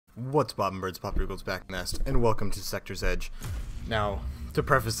What's bobbin' birds, Pop Eagles back nest, and welcome to Sector's Edge. Now, to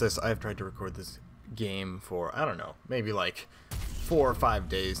preface this, I've tried to record this game for, I don't know, maybe like 4 or 5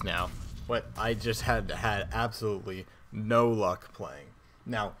 days now, but I just had absolutely no luck playing.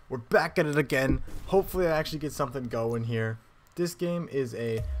 Now, we're back at it again. Hopefully I actually get something going here. This game is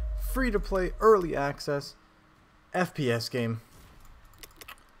a free-to-play early access FPS game.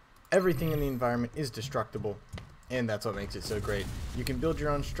 Everything in the environment is destructible, and that's what makes it so great. You can build your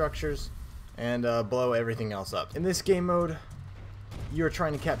own structures and blow everything else up. In this game mode, you're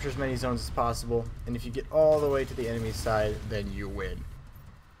trying to capture as many zones as possible, and if you get all the way to the enemy's side, then you win.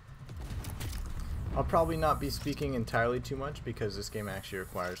 I'll probably not be speaking entirely too much because this game actually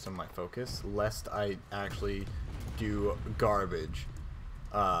requires some of my focus, lest I actually do garbage.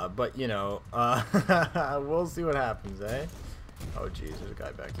 But you know, we'll see what happens, eh? Oh jeez, there's a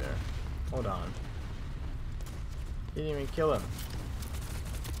guy back there. Hold on. He didn't even kill him.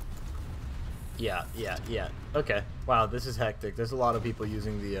 Yeah. Okay. Wow, this is hectic. There's a lot of people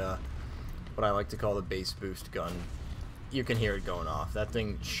using the, what I like to call the base boost gun. You can hear it going off. That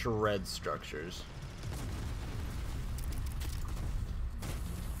thing shreds structures.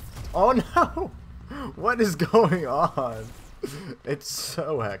 Oh no! What is going on? It's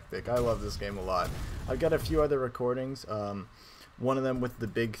so hectic. I love this game a lot. I've got a few other recordings. One of them with the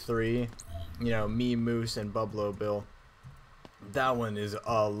big three. You know, me, Moose, and Bublo Bill. That one is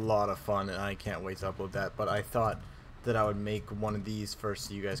a lot of fun, and I can't wait to upload that. But I thought that I would make one of these first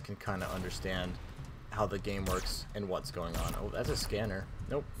so you guys can kind of understand how the game works and what's going on. Oh, that's a scanner.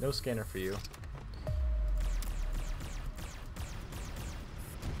 Nope, no scanner for you.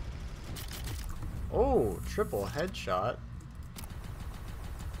 Oh, triple headshot.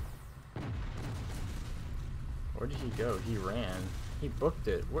 Where did he go? He ran. He booked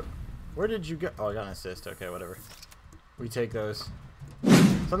it. Where did you go? Oh, I got an assist. Okay, whatever. We take those.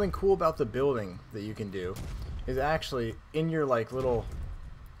 Something cool about the building that you can do is actually in your like little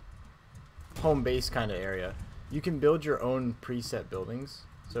home base kind of area, you can build your own preset buildings.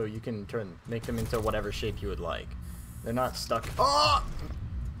 So you can make them into whatever shape you would like. They're not stuck. Oh!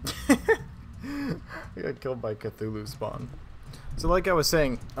 I got killed by Cthulhu spawn. So like I was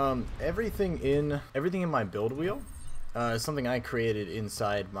saying, everything in my build wheel is something I created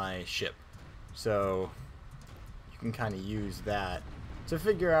inside my ship. So you can kind of use that to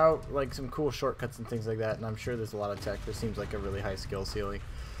figure out like some cool shortcuts and things like that. And I'm sure there's a lot of tech. This seems like a really high skill ceiling,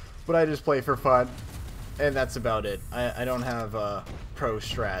 but I just play for fun, and that's about it. I don't have pro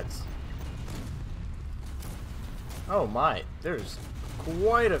strats. Oh my, there's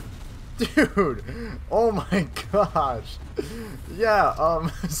quite a dude. Oh my gosh. Yeah,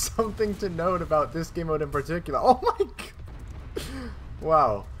 something to note about this game mode in particular. Oh my god.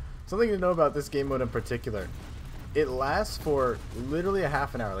 Wow. Something to know about this game mode in particular. It lasts for literally a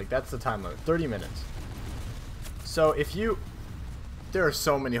half an hour. Like, that's the time limit. 30 minutes. So if you... There are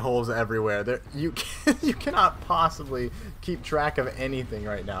so many holes everywhere. You cannot possibly keep track of anything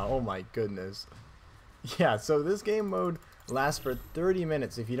right now. Oh my goodness. Yeah, so this game mode lasts for 30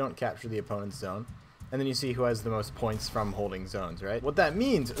 minutes if you don't capture the opponent's zone. And then you see who has the most points from holding zones, right? What that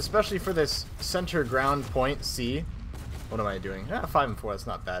means, especially for this center ground point, C. What am I doing? 5 and 4, that's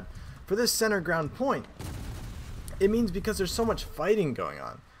not bad. For this center ground point, it means because there's so much fighting going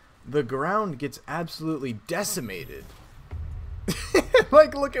on, the ground gets absolutely decimated.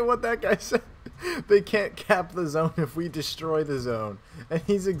 Like, look at what that guy said. They can't cap the zone if we destroy the zone. And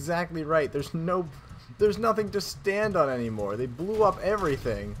he's exactly right. There's nothing to stand on anymore. They blew up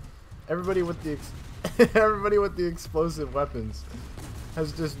everything. Everybody with the explosive weapons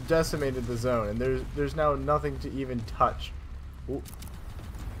has just decimated the zone, and there's now nothing to even touch. Ooh.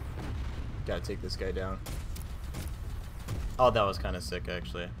 Gotta take this guy down. Oh, that was kind of sick,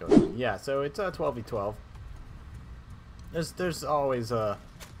 actually. Yeah, so it's a 12v12. There's always a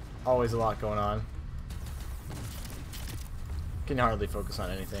lot going on. Can hardly focus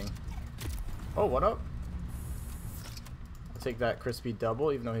on anything. Oh, what up? I'll take that crispy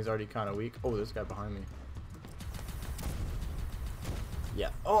double, even though he's already kind of weak. Oh, there's a guy behind me. Yeah.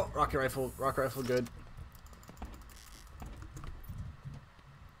 Oh, rocket rifle good.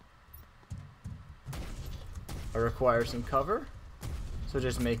 I require some cover, so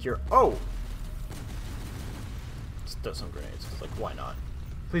just make your... Oh! Just throw some grenades, like, why not?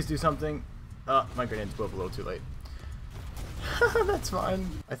 Please do something. My grenades blew up a little too late. That's fine.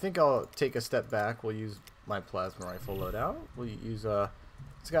 I think I'll take a step back. We'll use my plasma rifle loadout. We'll use I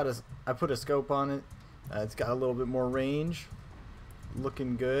put a scope on it. It's got a little bit more range.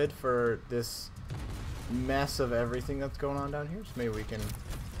 Looking good for this mess of everything that's going on down here. So maybe we can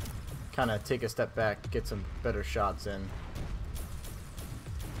kind of take a step back, get some better shots in.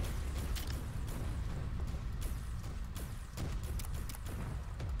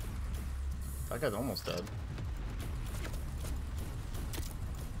 That guy's almost dead.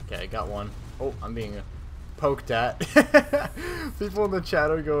 Okay, I got one. Oh, I'm being poked at. People in the chat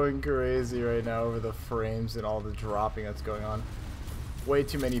are going crazy right now over the frames and all the dropping that's going on. Way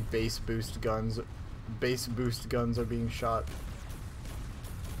too many base boost guns are being shot.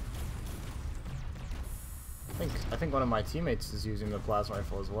 I think one of my teammates is using the plasma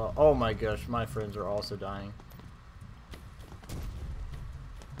rifle as well. Oh my gosh, my friends are also dying.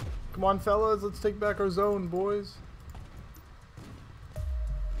 Come on, fellas, let's take back our zone, boys.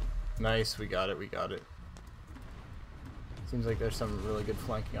 Nice, we got it, we got it. Seems like there's some really good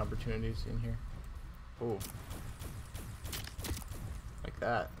flanking opportunities in here. Ooh. Like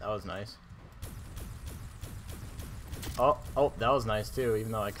that. That was nice. Oh, that was nice too,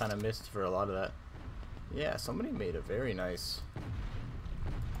 even though I kind of missed for a lot of that. Yeah, somebody made a very nice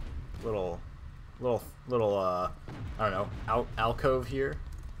little I don't know, alcove here.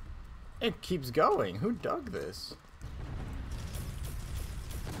 It keeps going. Who dug this?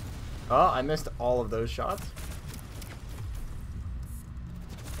 Oh, I missed all of those shots.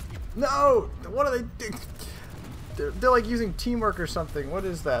 No! What are they doing? They're like using teamwork or something. What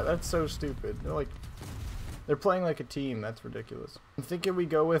is that? That's so stupid. They're playing like a team. That's ridiculous. I'm thinking we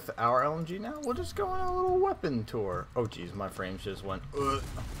go with our LMG now. We'll just go on a little weapon tour. Oh geez, my frames just went. Ugh.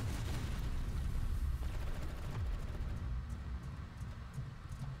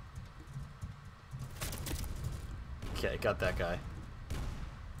 Okay, got that guy.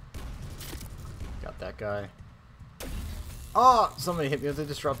 Got that guy. Oh, somebody hit me with a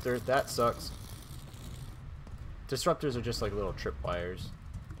disruptor. That sucks. Disruptors are just like little tripwires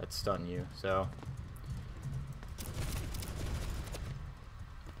that stun you, so.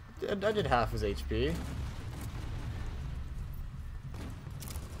 I did half his HP.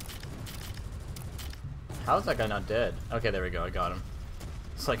 How's that guy not dead? Okay, there we go, I got him.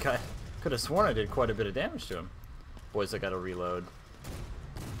 It's like I could have sworn I did quite a bit of damage to him. Boys, I gotta reload.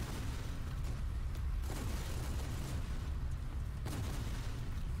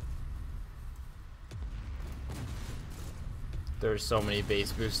 There's so many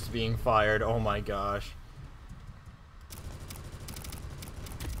base boosts being fired. Oh my gosh.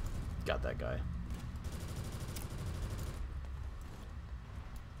 Got that guy.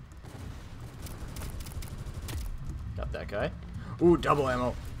 Got that guy. Ooh, double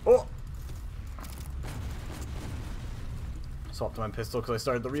ammo. Oh! Swapped my pistol because I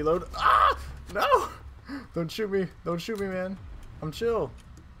started the reload. Ah! No! Don't shoot me. Don't shoot me, man. I'm chill.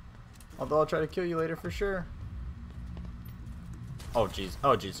 Although I'll try to kill you later for sure. Oh, jeez.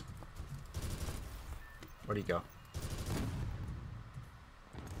 Oh, jeez. Where'd he go?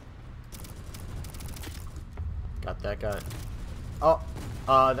 Got that guy. Oh,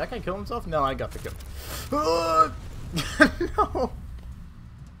 that guy killed himself? No, I got the kill. No!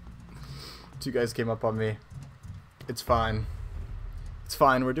 Two guys came up on me. It's fine. It's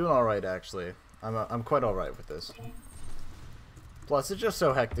fine. We're doing all right, actually. I'm quite all right with this. Plus, it's just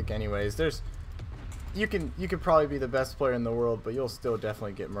so hectic, anyways. You can probably be the best player in the world, but you'll still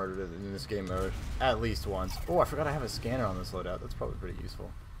definitely get murdered in this game mode at least once. Oh, I forgot I have a scanner on this loadout. That's probably pretty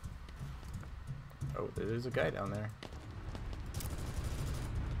useful. Oh, there's a guy down there.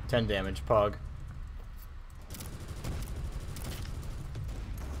 10 damage, pug.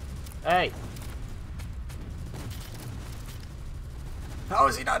 Hey! How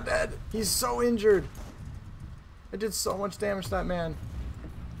is he not dead? He's so injured. I did so much damage to that man.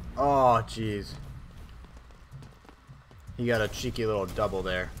 Oh, jeez. He got a cheeky little double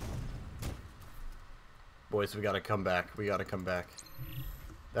there. Boys, we gotta come back. We gotta come back.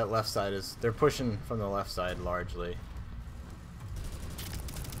 That left side is... They're pushing from the left side largely.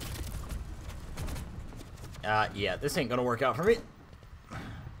 Yeah, this ain't gonna work out for me.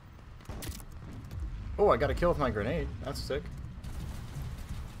 Oh, I got a kill with my grenade. That's sick.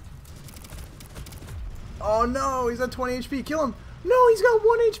 Oh no, he's at 20 HP. Kill him. No, he's got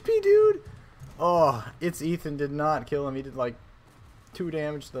 1 HP, dude. Oh, it's Ethan. Did not kill him. He did like 2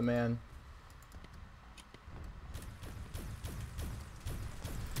 damage to the man.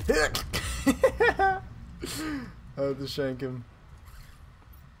 I had to shank him.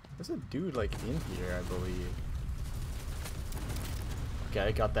 There's a dude like in here, I believe.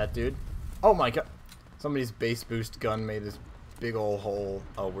 Okay, got that dude. Oh my god. Somebody's base boost gun made this big old hole.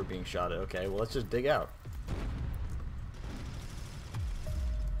 Oh, we're being shot at. Okay, well, let's just dig out.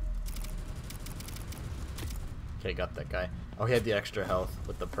 Okay, got that guy. Oh, he had the extra health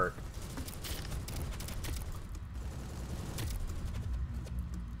with the perk.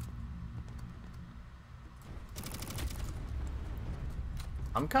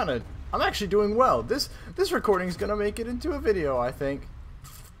 I'm actually doing well. This recording's gonna make it into a video, I think.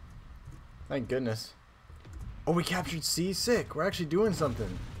 Thank goodness. Oh, we captured C. Sick. We're actually doing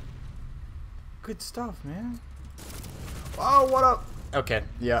something. Good stuff, man. Oh, what up? Okay,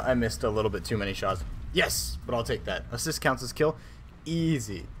 yeah, I missed a little bit too many shots. Yes, but I'll take that. Assist counts as kill.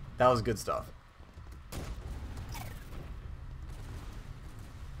 Easy. That was good stuff.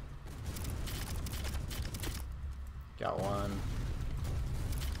 Got one.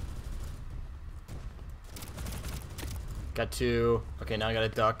 Got two. Okay, now I gotta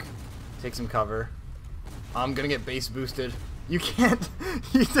duck. Take some cover. I'm gonna get base boosted. You can't.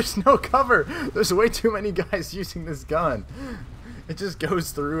 There's no cover. There's way too many guys using this gun. It just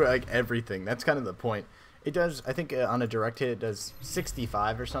goes through like everything. That's kind of the point. It does, I think on a direct hit it does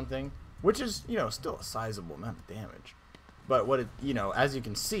 65 or something, which is, you know, still a sizable amount of damage. But what it, you know, as you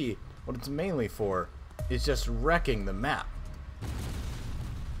can see, what it's mainly for is just wrecking the map.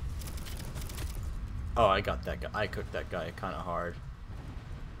 Oh, I got that guy. I cooked that guy kind of hard.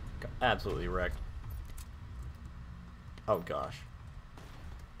 Got absolutely wrecked. Oh gosh.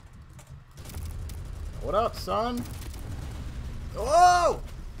 What up, son? Oh!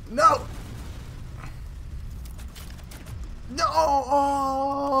 No! No!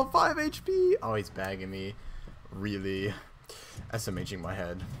 Oh, 5 HP! Oh, he's bagging me. Really SMHing my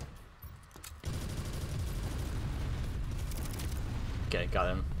head. Okay, got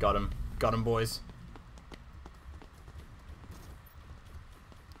him. Got him. Got him, boys.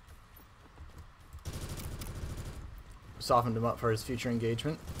 Softened him up for his future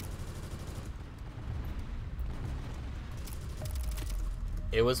engagement.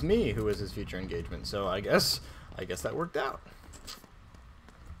 It was me who was his future engagement, so I guess that worked out.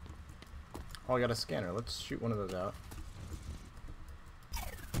 Oh, I got a scanner. Let's shoot one of those out.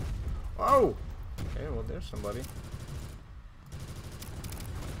 Oh! Okay, well, there's somebody.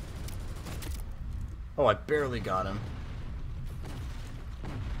 Oh, I barely got him.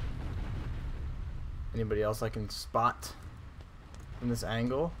 Anybody else I can spot from this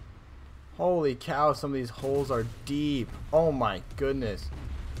angle? Holy cow, some of these holes are deep. Oh my goodness.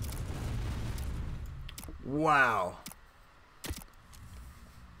 Wow.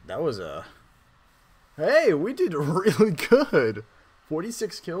 That was a... Hey, we did really good.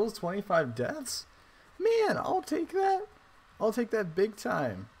 46 kills, 25 deaths. Man, I'll take that. I'll take that big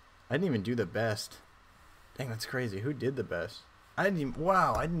time. I didn't even do the best. Dang, that's crazy. Who did the best? I didn't even...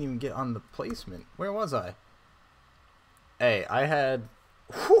 Wow, I didn't even get on the placement. Where was I? Hey, I had...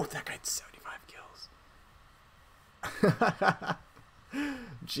 Whew, that guy had 75 kills.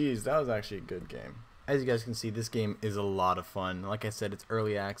 Jeez, that was actually a good game. As you guys can see, this game is a lot of fun. Like I said, it's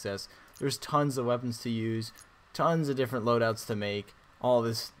early access. There's tons of weapons to use, tons of different loadouts to make. All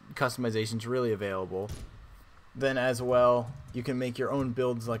this customization is really available. Then as well, you can make your own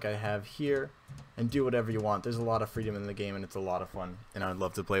builds like I have here and do whatever you want. There's a lot of freedom in the game and it's a lot of fun. And I'd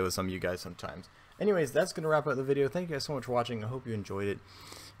love to play with some of you guys sometimes. Anyways, that's going to wrap up the video. Thank you guys so much for watching. I hope you enjoyed it.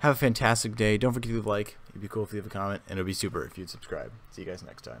 Have a fantastic day. Don't forget to leave a like. It'd be cool if you leave a comment. And it would be super if you'd subscribe. See you guys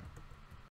next time.